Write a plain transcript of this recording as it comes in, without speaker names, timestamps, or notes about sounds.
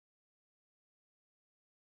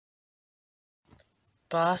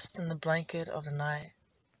Bathed in the blanket of the night,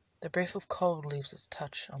 the breath of cold leaves its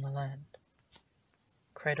touch on the land.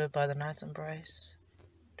 Cradled by the night's embrace,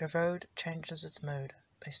 the road changes its mood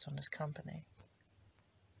based on its company.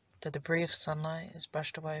 The debris of sunlight is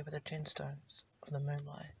brushed away by the gemstones of the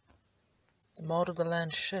moonlight. The mold of the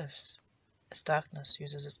land shifts as darkness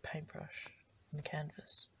uses its paintbrush on the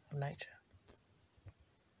canvas of nature.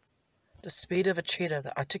 The speed of a cheetah,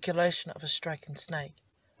 the articulation of a striking snake,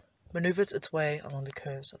 maneuvers its way along the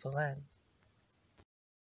curves of the land.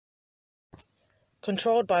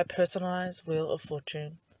 Controlled by a personalized wheel of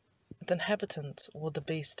fortune, its inhabitants will the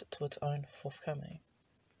beast to its own forthcoming.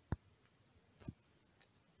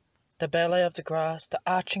 The ballet of the grass, the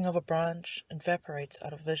arching of a branch, evaporates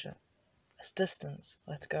out of vision as distance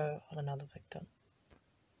lets go of another victim.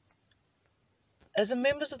 As the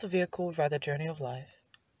members of the vehicle ride their journey of life,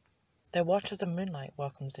 they watch as the moonlight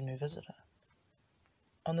welcomes the new visitor.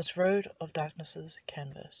 On this road of darkness's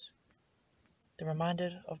canvas, they're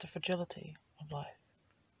reminded of the fragility of life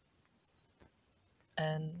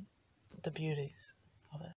and the beauties